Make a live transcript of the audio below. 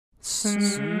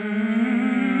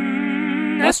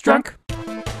SNESdrunk.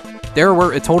 There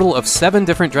were a total of 7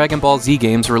 different Dragon Ball Z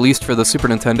games released for the Super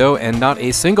Nintendo, and not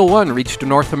a single one reached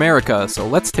North America, so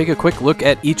let's take a quick look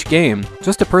at each game.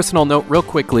 Just a personal note real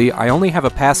quickly, I only have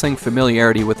a passing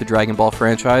familiarity with the Dragon Ball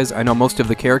franchise. I know most of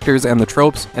the characters and the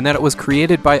tropes, and that it was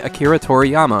created by Akira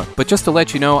Toriyama. But just to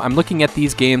let you know, I'm looking at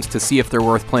these games to see if they're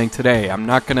worth playing today. I'm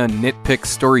not gonna nitpick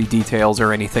story details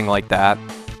or anything like that.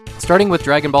 Starting with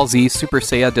Dragon Ball Z Super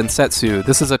Saiya Densetsu,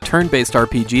 this is a turn-based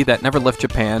RPG that never left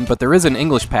Japan, but there is an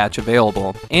English patch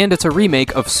available. And it's a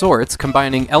remake of sorts,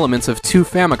 combining elements of 2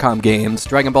 Famicom games,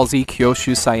 Dragon Ball Z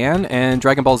Kyoshu Saiyan and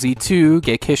Dragon Ball Z 2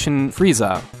 Geikishin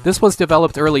Frieza. This was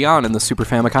developed early on in the Super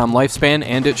Famicom lifespan,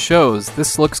 and it shows.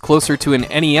 This looks closer to an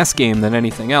NES game than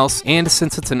anything else, and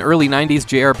since it's an early 90s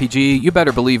JRPG, you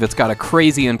better believe it's got a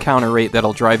crazy encounter rate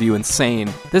that'll drive you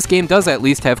insane. This game does at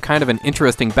least have kind of an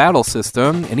interesting battle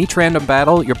system. In each random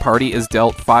battle, your party is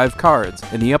dealt 5 cards.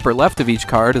 In the upper left of each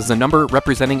card is a number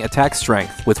representing attack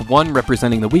strength, with 1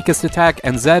 representing the weakest attack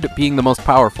and Z being the most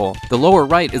powerful. The lower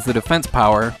right is the defense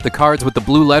power. The cards with the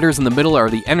blue letters in the middle are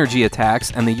the energy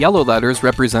attacks, and the yellow letters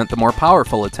represent the more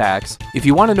powerful attacks. If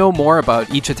you want to know more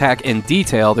about each attack in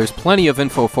detail, there's plenty of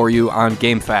info for you on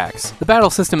GameFAQs. The battle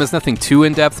system is nothing too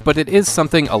in-depth, but it is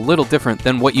something a little different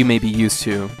than what you may be used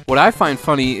to. What I find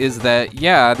funny is that,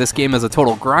 yeah, this game is a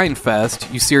total grind fest.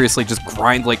 You seriously just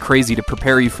grind like crazy to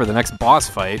prepare you for the next boss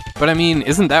fight. But I mean,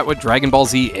 isn't that what Dragon Ball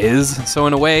Z is? So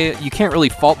in a way, you can't really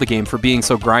fault the game for being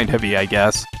so grind heavy, I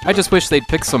guess. I just wish they'd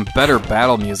pick some better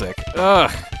battle music.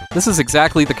 Ugh. This is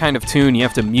exactly the kind of tune you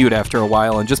have to mute after a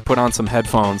while and just put on some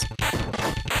headphones.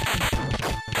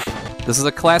 This is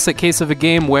a classic case of a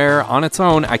game where, on its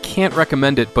own, I can't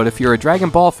recommend it, but if you're a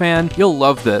Dragon Ball fan, you'll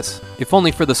love this. If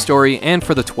only for the story and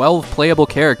for the 12 playable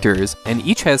characters, and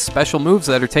each has special moves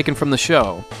that are taken from the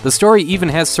show. The story even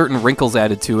has certain wrinkles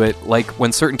added to it, like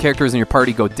when certain characters in your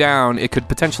party go down, it could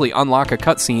potentially unlock a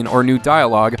cutscene or new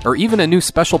dialogue, or even a new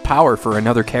special power for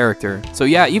another character. So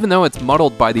yeah, even though it's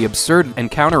muddled by the absurd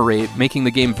encounter rate, making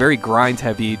the game very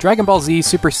grind-heavy, Dragon Ball Z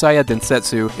Super Saiya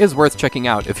Densetsu is worth checking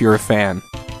out if you're a fan.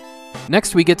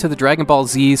 Next, we get to the Dragon Ball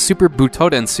Z Super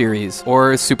Butouden series,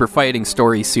 or Super Fighting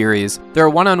Story series. There are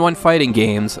one-on-one fighting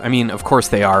games. I mean, of course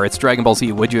they are. It's Dragon Ball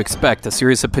Z. What'd you expect? A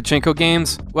series of pachinko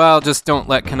games? Well, just don't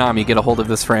let Konami get a hold of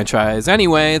this franchise.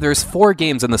 Anyway, there's 4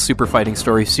 games in the Super Fighting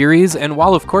Story series, and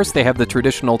while of course they have the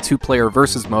traditional 2-player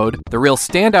versus mode, the real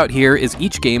standout here is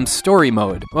each game's story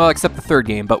mode. Well, except the 3rd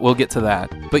game, but we'll get to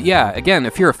that. But yeah, again,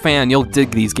 if you're a fan, you'll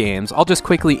dig these games. I'll just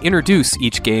quickly introduce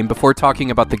each game before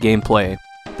talking about the gameplay.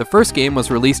 The first game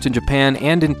was released in Japan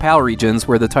and in PAL regions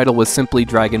where the title was simply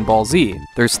Dragon Ball Z.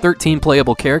 There's 13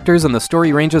 playable characters and the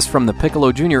story ranges from the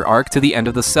Piccolo Jr. arc to the end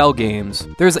of the Cell games.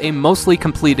 There's a mostly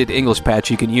completed English patch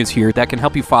you can use here that can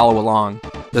help you follow along.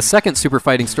 The second Super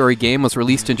Fighting Story game was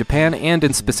released in Japan and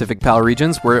in specific PAL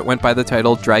regions where it went by the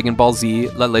title Dragon Ball Z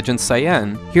La Legend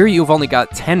Saiyan. Here you've only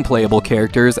got 10 playable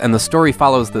characters and the story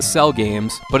follows the Cell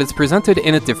games, but it's presented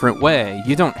in a different way.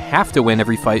 You don't have to win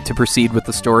every fight to proceed with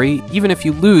the story. Even if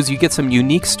you lose, you get some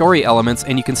unique story elements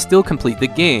and you can still complete the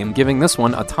game, giving this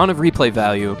one a ton of replay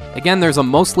value. Again, there's a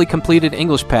mostly completed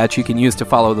English patch you can use to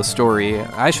follow the story.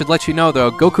 I should let you know though,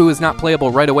 Goku is not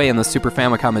playable right away in the Super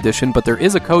Famicom edition, but there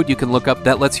is a code you can look up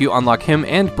that lets you unlock him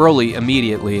and Broly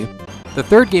immediately. The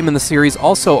 3rd game in the series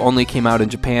also only came out in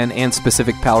Japan and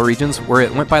specific PAL regions, where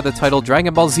it went by the title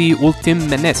Dragon Ball Z Ultim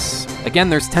Menace.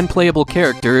 Again, there's 10 playable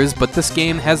characters, but this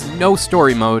game has no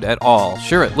story mode at all.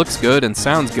 Sure, it looks good and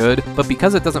sounds good, but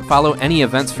because it doesn't follow any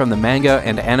events from the manga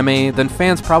and anime, then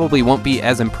fans probably won't be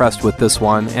as impressed with this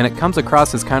one, and it comes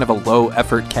across as kind of a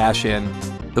low-effort cash-in.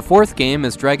 The 4th game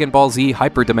is Dragon Ball Z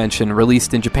Hyperdimension,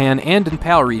 released in Japan and in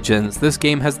PAL regions. This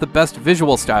game has the best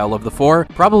visual style of the 4,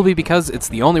 probably because it's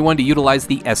the only one to utilize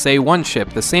the SA-1 chip,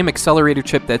 the same accelerator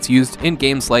chip that's used in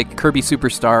games like Kirby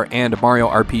Superstar and Mario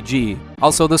RPG.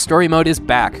 Also, the story mode is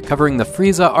back, covering the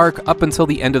Frieza arc up until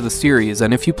the end of the series,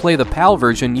 and if you play the PAL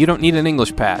version, you don't need an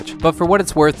English patch. But for what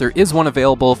it's worth, there is one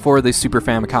available for the Super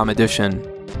Famicom edition.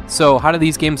 So how do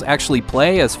these games actually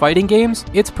play as fighting games?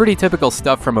 It's pretty typical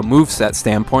stuff from a moveset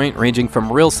standpoint, ranging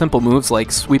from real simple moves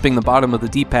like sweeping the bottom of the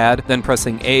D-pad, then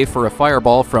pressing A for a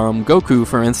fireball from Goku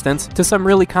for instance, to some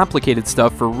really complicated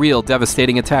stuff for real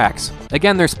devastating attacks.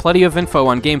 Again, there's plenty of info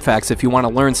on GameFAQs if you want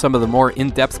to learn some of the more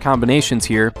in-depth combinations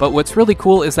here, but what's really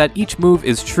cool is that each move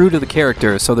is true to the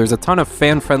character, so there's a ton of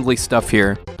fan-friendly stuff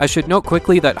here. I should note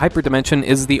quickly that Hyperdimension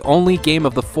is the only game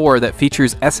of the 4 that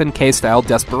features SNK-style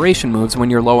desperation moves when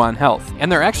you're low on health,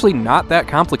 and they're actually not that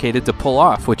complicated to pull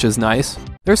off, which is nice.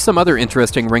 There's some other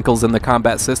interesting wrinkles in the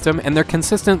combat system, and they're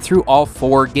consistent through all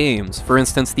 4 games. For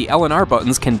instance, the L and R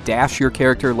buttons can dash your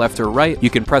character left or right,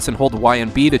 you can press and hold Y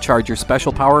and B to charge your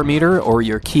special power meter or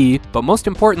your ki, but most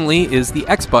importantly is the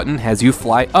X button has you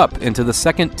fly up into the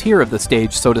second tier of the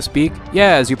stage, so to speak.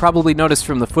 Yeah, as you probably noticed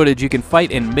from the footage, you can fight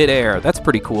in mid-air. That's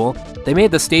pretty cool. They made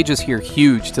the stages here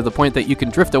huge, to the point that you can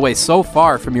drift away so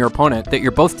far from your opponent that you're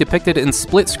both depicted in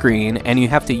split screen, and you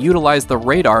have to utilize the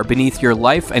radar beneath your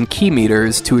life and ki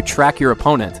meters to track your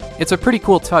opponent. It's a pretty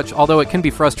cool touch, although it can be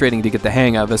frustrating to get the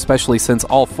hang of, especially since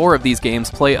all 4 of these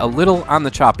games play a little on the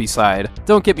choppy side.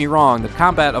 Don't get me wrong, the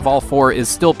combat of all 4 is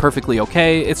still perfectly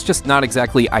okay, it's just not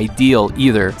exactly ideal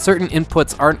either. Certain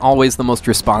inputs aren't always the most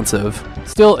responsive.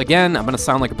 Still, again, I'm gonna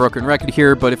sound like a broken record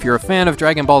here, but if you're a fan of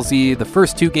Dragon Ball Z, the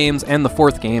first 2 games and the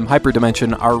 4th game,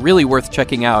 Hyperdimension, are really worth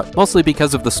checking out, mostly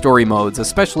because of the story modes,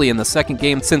 especially in the 2nd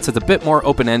game since it's a bit more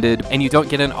open-ended and you don't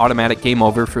get an automatic game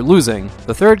over for losing.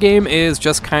 The 3rd game is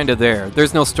just kinda there.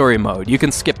 There's no story mode, you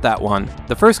can skip that one.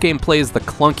 The 1st game plays the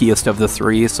clunkiest of the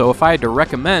 3, so if I had to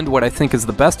recommend what I think is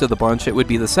the best of the bunch, it would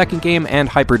be the 2nd game and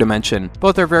Hyperdimension.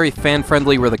 Both are very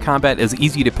fan-friendly where the combat is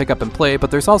easy to pick up and play, but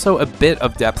there's also a bit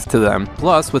of depth to them.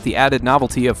 Plus, with the added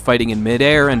novelty of fighting in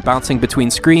mid-air and bouncing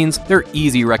between screens, they're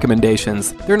easy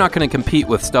recommendations. They're not going to compete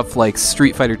with stuff like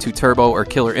Street Fighter 2 Turbo or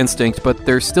Killer Instinct, but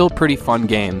they're still pretty fun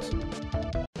games.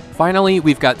 Finally,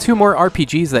 we've got 2 more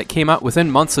RPGs that came out within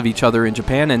months of each other in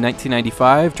Japan in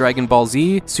 1995, Dragon Ball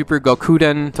Z Super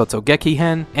Gokuden Totsugeki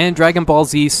Hen, and Dragon Ball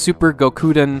Z Super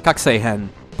Gokuden Kakusei Hen.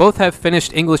 Both have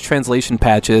finished English translation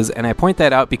patches, and I point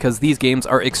that out because these games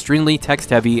are extremely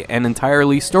text-heavy and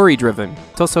entirely story-driven.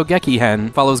 Totsugeki Hen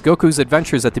follows Goku's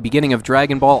adventures at the beginning of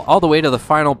Dragon Ball all the way to the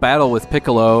final battle with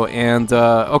Piccolo, and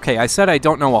okay, I said I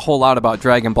don't know a whole lot about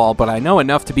Dragon Ball, but I know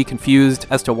enough to be confused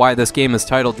as to why this game is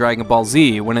titled Dragon Ball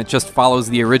Z when it just follows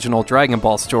the original Dragon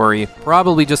Ball story.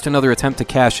 Probably just another attempt to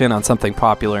cash in on something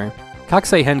popular.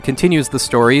 Kakusei Hen continues the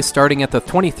story, starting at the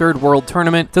 23rd World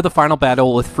Tournament to the final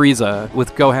battle with Frieza,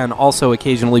 with Gohan also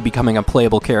occasionally becoming a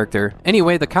playable character.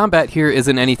 Anyway, the combat here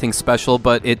isn't anything special,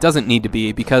 but it doesn't need to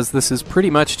be, because this is pretty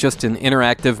much just an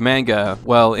interactive manga.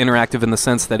 Well, interactive in the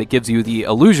sense that it gives you the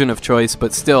illusion of choice,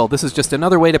 but still, this is just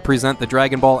another way to present the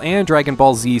Dragon Ball and Dragon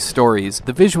Ball Z stories.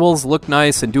 The visuals look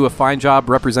nice and do a fine job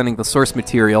representing the source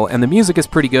material, and the music is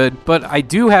pretty good, but I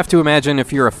do have to imagine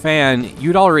if you're a fan,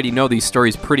 you'd already know these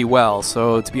stories pretty well.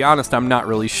 So to be honest, I'm not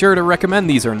really sure to recommend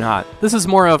these or not. This is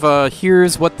more of a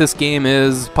here's what this game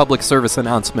is public service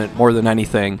announcement more than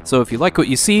anything. So if you like what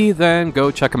you see, then go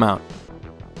check them out.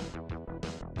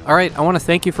 Alright, I want to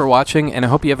thank you for watching, and I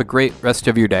hope you have a great rest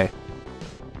of your day.